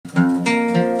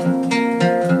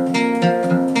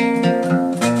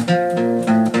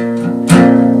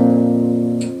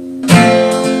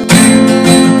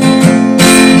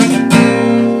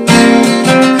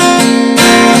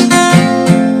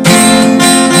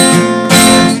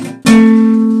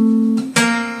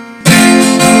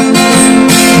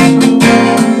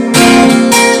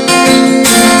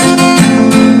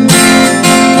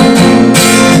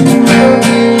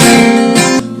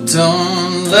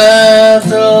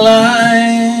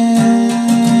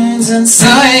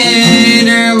inside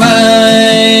your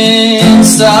mind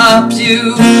stop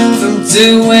you from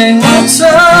doing what's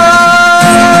right.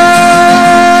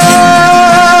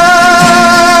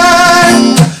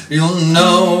 You'll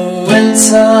know in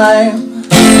time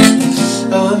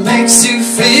how it makes you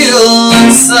feel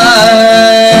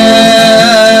inside.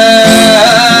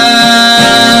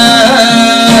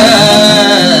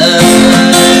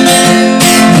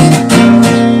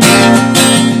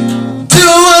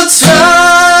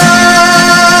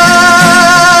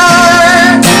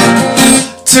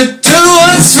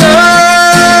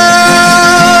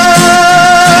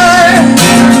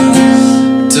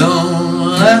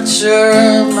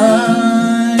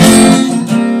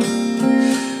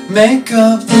 Make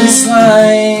up these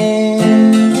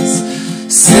lines,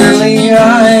 silly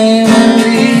rhyme and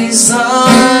reason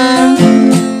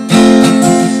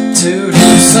to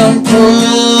do some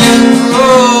cruel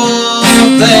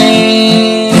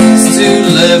things to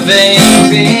living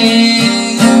beings.